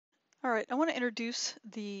All right, I want to introduce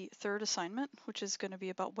the third assignment, which is going to be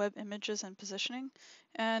about web images and positioning.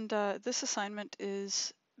 And this assignment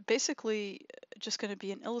is basically just going to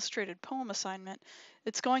be an illustrated poem assignment.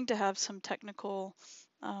 It's going to have some technical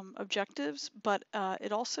objectives, but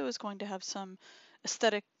it also is going to have some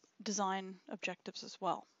aesthetic design objectives as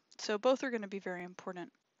well. So both are going to be very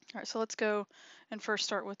important. All right, so let's go and first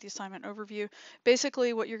start with the assignment overview.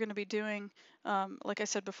 Basically, what you're going to be doing, like I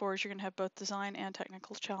said before, is you're going to have both design and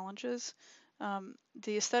technical challenges.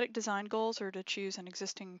 The aesthetic design goals are to choose an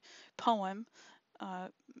existing poem.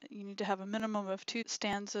 You need to have a minimum of 2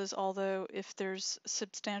 stanzas, although if there's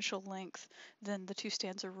substantial length, then the 2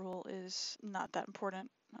 stanza rule is not that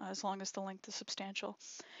important, as long as the length is substantial.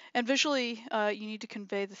 And visually, you need to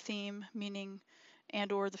convey the theme, meaning,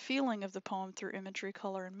 and or the feeling of the poem through imagery,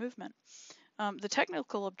 color, and movement. The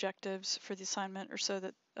technical objectives for the assignment are so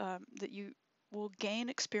that that you will gain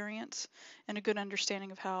experience and a good understanding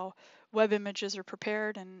of how web images are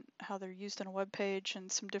prepared and how they're used on a web page, and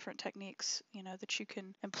some different techniques, that you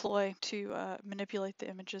can employ to manipulate the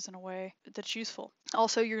images in a way that's useful.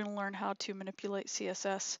 Also, you're going to learn how to manipulate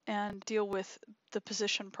CSS and deal with the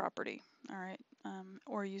position property. All right,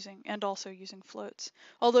 and also using floats.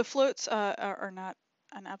 Although floats are not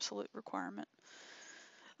an absolute requirement.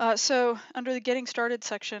 So under the Getting Started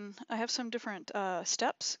section, I have some different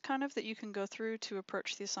steps kind of that you can go through to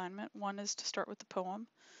approach the assignment. One is to start with the poem.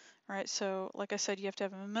 All right, so like I said, you have to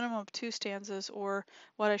have a minimum of 2 stanzas, or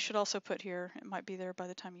what I should also put here, it might be there by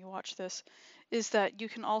the time you watch this, is that you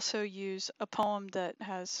can also use a poem that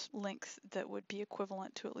has length that would be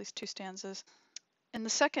equivalent to at least 2 stanzas. In the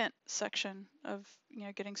second section of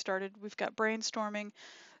Getting Started, we've got brainstorming.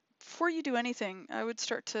 Before you do anything, I would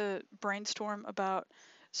start to brainstorm about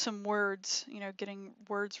some words, getting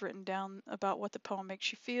words written down about what the poem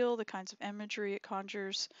makes you feel, the kinds of imagery it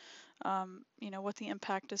conjures, what the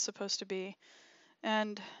impact is supposed to be.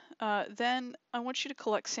 And then I want you to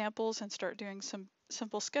collect samples and start doing some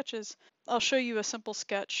simple sketches. I'll show you a simple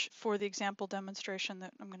sketch for the example demonstration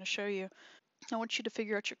that I'm going to show you. I want you to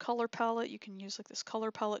figure out your color palette. You can use like this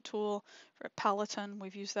color palette tool for Paletton.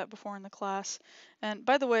 We've used that before in the class. And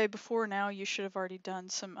by the way, before now, you should have already done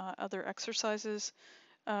some other exercises,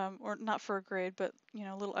 or not for a grade, but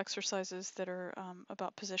little exercises that are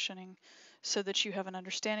about positioning, so that you have an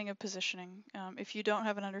understanding of positioning. If you don't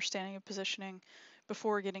have an understanding of positioning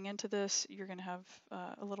before getting into this, you're going to have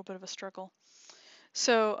a little bit of a struggle.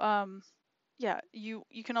 So yeah, you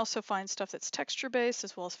can also find stuff that's texture based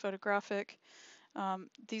as well as photographic.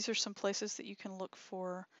 These are some places that you can look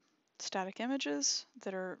for static images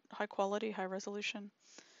that are high quality, high resolution.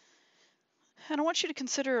 And I want you to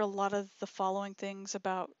consider a lot of the following things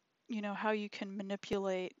about, how you can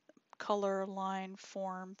manipulate color, line,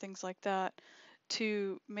 form, things like that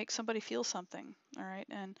to make somebody feel something. All right,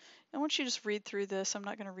 and I want you to just read through this. I'm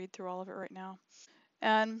not going to read through all of it right now.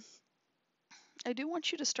 And I do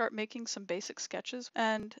want you to start making some basic sketches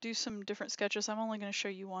and do some different sketches. I'm only going to show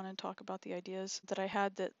you one and talk about the ideas that I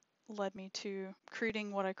had that led me to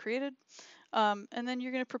creating what I created. And then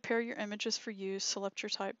you're going to prepare your images for use, select your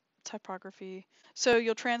typography. So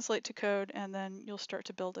you'll translate to code and then you'll start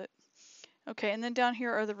to build it. Okay, and then down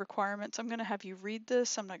here are the requirements. I'm going to have you read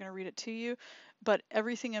this. I'm not going to read it to you, but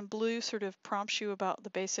everything in blue sort of prompts you about the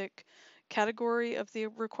basic category of the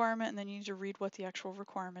requirement, and then you need to read what the actual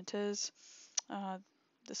requirement is.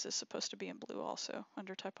 This is supposed to be in blue also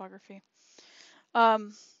under typography.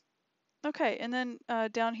 Okay, and then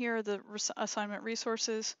down here are the assignment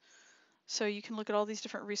resources. So you can look at all these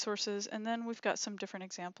different resources, and then we've got some different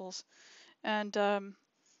examples. And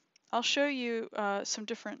I'll show you some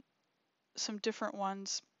different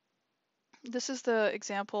ones. This is the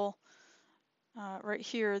example right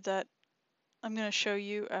here that I'm going to show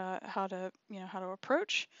you how to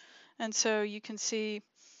approach. And so you can see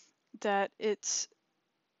that it's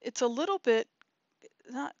a little bit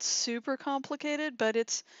not super complicated, but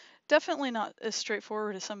it's definitely not as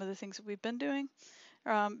straightforward as some of the things that we've been doing,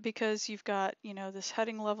 because you've got this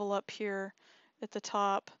heading level up here at the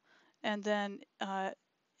top, and then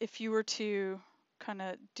if you were to kind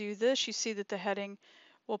of do this, you see that the heading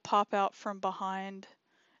will pop out from behind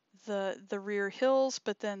the rear hills,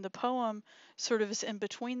 but then the poem sort of is in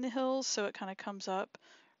between the hills, so it kind of comes up.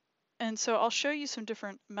 And so I'll show you some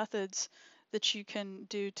different methods that you can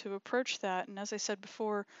do to approach that. And as I said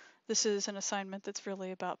before, this is an assignment that's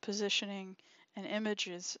really about positioning and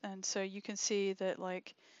images. And so you can see that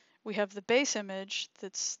like we have the base image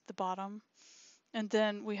that's the bottom, and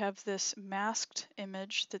then we have this masked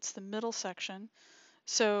image that's the middle section.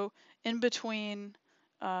 So in between,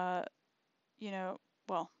 well,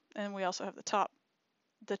 and we also have the top.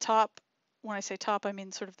 The top when I say top, I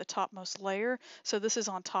mean sort of the topmost layer. So this is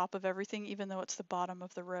on top of everything, even though it's the bottom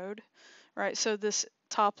of the road, right? So this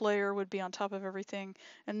top layer would be on top of everything,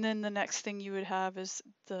 and then the next thing you would have is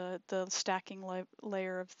the stacking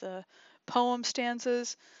layer of the poem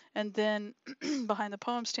stanzas, and then behind the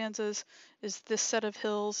poem stanzas is this set of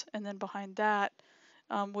hills, and then behind that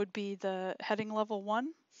would be the heading level 1,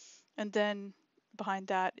 and then behind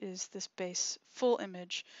that is this base full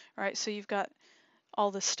image, right? So you've got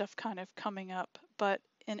all this stuff kind of coming up, but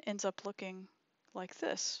it ends up looking like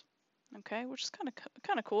this, okay, which is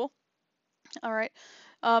kind of cool. All right,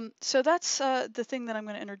 so that's the thing that I'm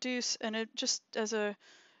going to introduce, and it just as a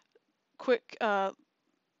quick,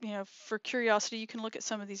 for curiosity, you can look at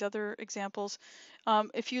some of these other examples.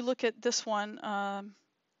 If you look at this one,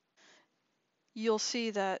 you'll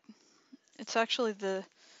see that it's actually the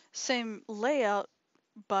same layout,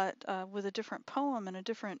 but with a different poem and a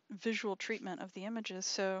different visual treatment of the images.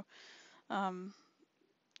 So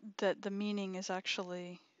that the meaning is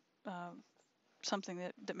actually something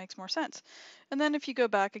that makes more sense. And then if you go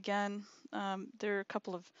back again, there are a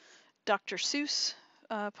couple of Dr. Seuss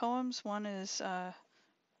poems. One is,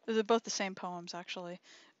 they're both the same poems actually,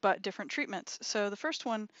 but different treatments. So the first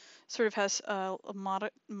one sort of has a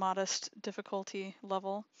modest difficulty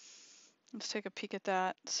level. Let's take a peek at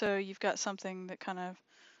that. So you've got something that kind of,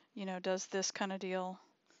 does this kind of deal,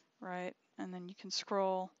 right? And then you can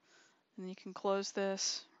scroll and you can close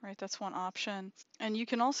this, right? That's one option. And you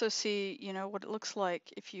can also see, what it looks like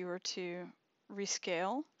if you were to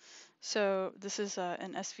rescale. So this is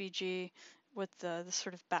an SVG with this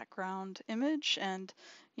sort of background image, and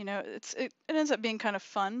it ends up being kind of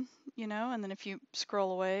fun, and then if you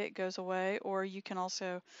scroll away, it goes away, or you can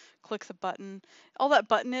also click the button. All that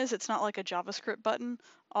button is, it's not like a JavaScript button.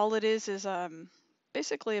 All it is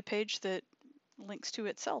basically a page that links to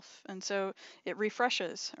itself, and so it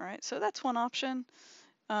refreshes. All right, so that's one option.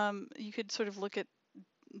 You could sort of look at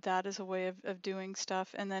that as a way of doing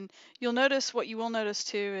stuff, and then you'll notice, what you will notice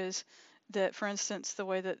too is that, for instance, the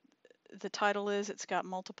way that the title is, it's got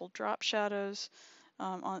multiple drop shadows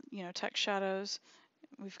on, text shadows.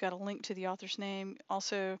 We've got a link to the author's name.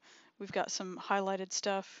 Also, we've got some highlighted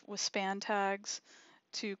stuff with span tags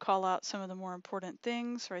to call out some of the more important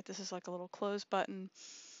things, right? This is like a little close button.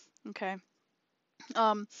 Okay.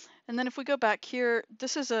 And then if we go back here,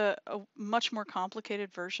 this is a much more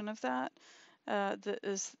complicated version of that. That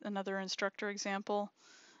is another instructor example.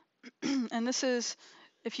 And this is,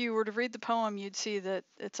 if you were to read the poem, you'd see that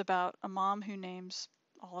it's about a mom who names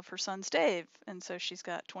all of her sons Dave. And so she's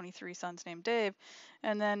got 23 sons named Dave.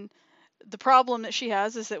 And then the problem that she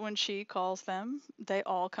has is that when she calls them, they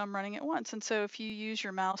all come running at once. And so if you use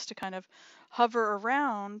your mouse to kind of hover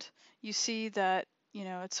around, you see that,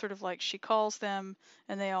 it's sort of like she calls them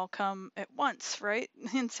and they all come at once, right?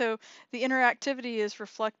 And so the interactivity is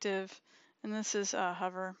reflective, and this is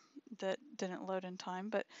hover that didn't load in time,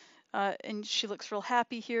 but and she looks real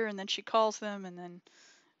happy here, and then she calls them, and then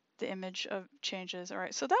the image of changes. All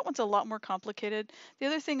right, so that one's a lot more complicated. The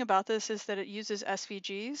other thing about this is that it uses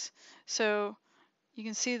SVGs, so you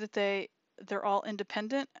can see that they're all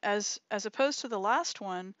independent, as opposed to the last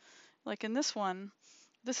one. Like in this one,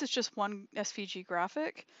 this is just one SVG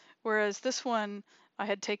graphic, whereas this one, I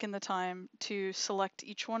had taken the time to select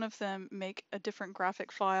each one of them, make a different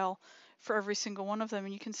graphic file for every single one of them,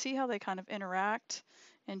 and you can see how they kind of interact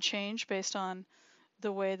and change based on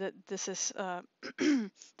the way that this is,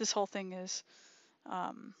 this whole thing is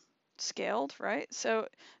scaled, right? So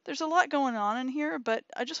there's a lot going on in here, but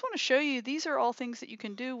I just want to show you these are all things that you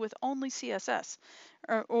can do with only CSS,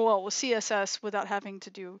 or well, with CSS without having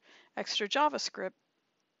to do extra JavaScript.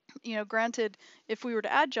 Granted, if we were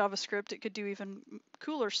to add JavaScript, it could do even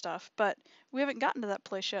cooler stuff, but we haven't gotten to that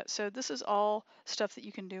place yet. So this is all stuff that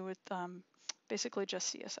you can do with basically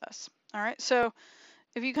just CSS. All right, so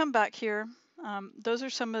if you come back here, those are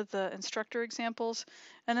some of the instructor examples.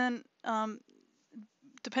 And then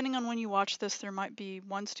depending on when you watch this, there might be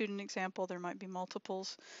one student example, there might be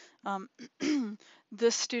multiples.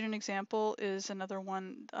 This student example is another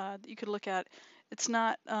one that you could look at. It's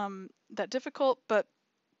not that difficult, but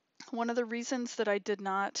one of the reasons that I did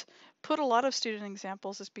not put a lot of student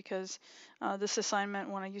examples is because this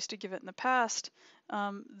assignment, when I used to give it in the past,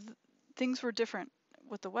 things were different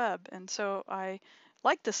with the web. And so I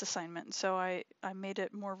liked this assignment. So I made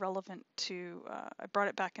it more relevant to, I brought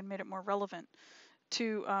it back and made it more relevant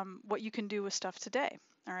to what you can do with stuff today.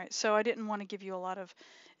 All right, so I didn't want to give you a lot of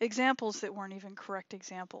examples that weren't even correct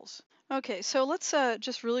examples. Okay, so let's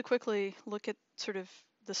just really quickly look at sort of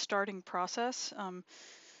the starting process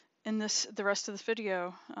in the rest of this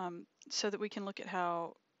video, so that we can look at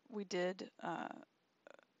how we did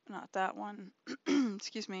not that one,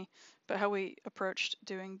 excuse me, but how we approached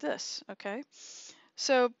doing this, okay?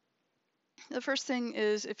 So the first thing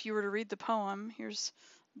is, if you were to read the poem, here's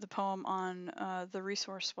the poem on the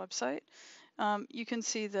resource website. You can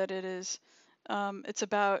see that it's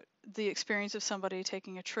about the experience of somebody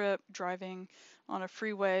taking a trip, driving on a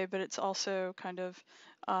freeway, but it's also kind of,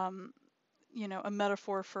 um, a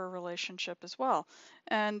metaphor for a relationship as well.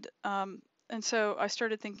 And so I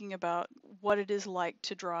started thinking about what it is like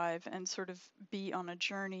to drive and sort of be on a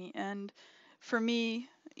journey. And for me,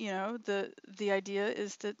 the idea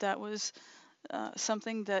is that that was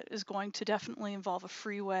something that is going to definitely involve a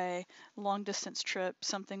freeway, long distance trip,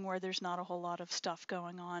 something where there's not a whole lot of stuff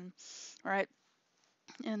going on, right,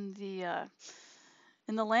 in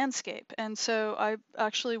the landscape. And so I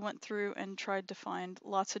actually went through and tried to find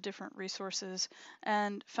lots of different resources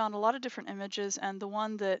and found a lot of different images. And the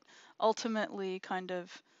one that ultimately kind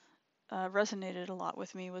of resonated a lot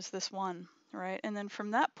with me was this one, right? And then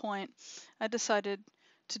from that point, I decided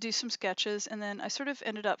to do some sketches, and then I sort of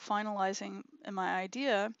ended up finalizing my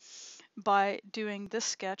idea by doing this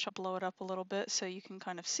sketch. I'll blow it up a little bit so you can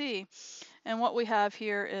kind of see. And what we have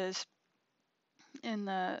here is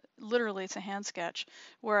literally it's a hand sketch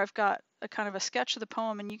where I've got a kind of a sketch of the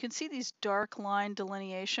poem, and you can see these dark line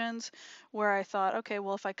delineations where I thought, okay,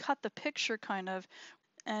 well, if I cut the picture kind of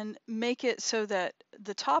and make it so that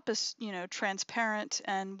the top is, transparent,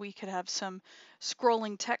 and we could have some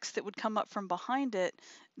scrolling text that would come up from behind it,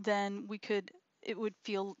 then it would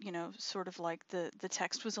feel, sort of like the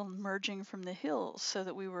text was emerging from the hills, so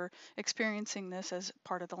that we were experiencing this as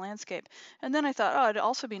part of the landscape. And then I thought, oh, it'd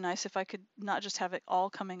also be nice if I could not just have it all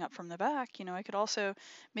coming up from the back, I could also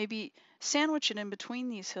maybe sandwich it in between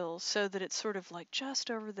these hills so that it's sort of like just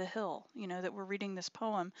over the hill, that we're reading this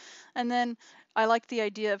poem. And then I like the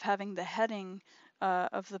idea of having the heading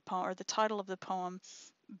of the poem, or the title of the poem,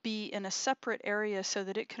 be in a separate area so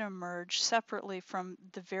that it can emerge separately from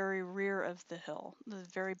the very rear of the hill, the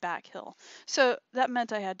very back hill. So that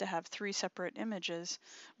meant I had to have three separate images.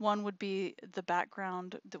 One would be the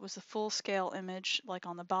background that was the full scale image, like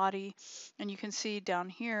on the body. And you can see down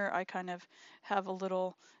here, I kind of have a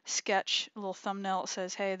little sketch, a little thumbnail that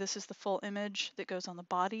says, hey, this is the full image that goes on the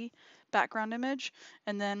body background image.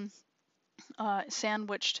 And then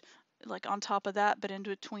sandwiched like on top of that, but in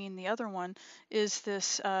between the other one, is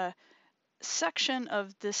this section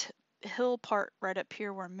of this hill part right up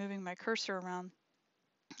here where I'm moving my cursor around,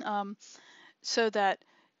 so that,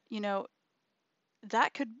 you know,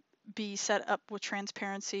 that could be set up with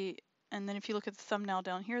transparency. And then if you look at the thumbnail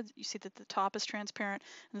down here, you see that the top is transparent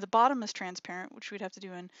and the bottom is transparent, which we'd have to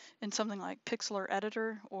do in something like Pixlr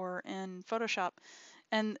Editor or in Photoshop.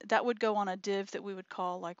 And that would go on a div that we would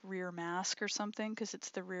call like rear mask or something, because it's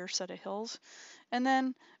the rear set of hills. And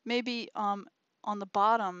then maybe on the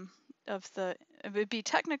bottom of it would be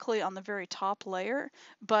technically on the very top layer,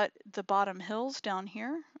 but the bottom hills down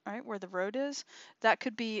here, right, where the road is, that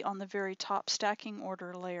could be on the very top stacking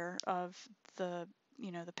order layer of the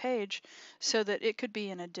the page, so that it could be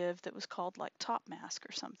in a div that was called like top mask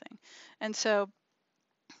or something. And so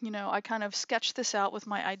I kind of sketched this out with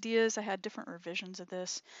my ideas. I had different revisions of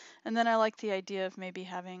this. And then I like the idea of maybe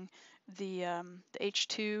having the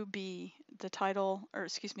H2 be the title, or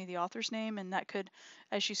excuse me, the author's name. And that could,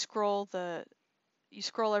 as you scroll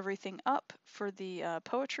everything up for the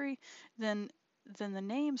poetry, then the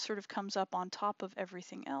name sort of comes up on top of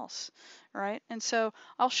everything else, right? And so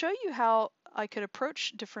I'll show you how I could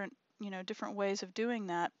approach different ways of doing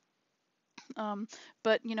that.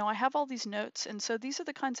 But I have all these notes, and so these are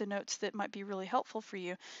the kinds of notes that might be really helpful for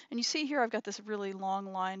you. And you see here I've got this really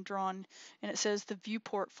long line drawn, and it says the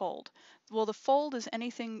viewport fold. Well, the fold is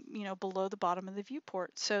anything below the bottom of the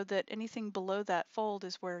viewport, so that anything below that fold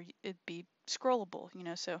is where it'd be scrollable,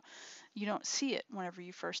 so you don't see it whenever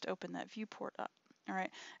you first open that viewport up. All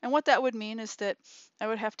right, and what that would mean is that I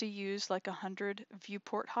would have to use like 100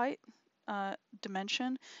 viewport height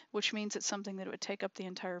dimension, which means it's something that it would take up the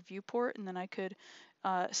entire viewport, and then I could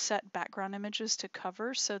set background images to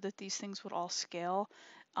cover so that these things would all scale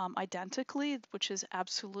identically, which is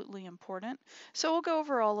absolutely important. So we'll go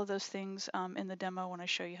over all of those things in the demo when I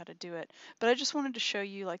show you how to do it. But I just wanted to show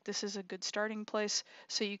you, like, this is a good starting place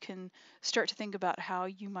so you can start to think about how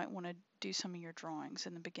you might want to do some of your drawings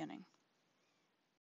in the beginning.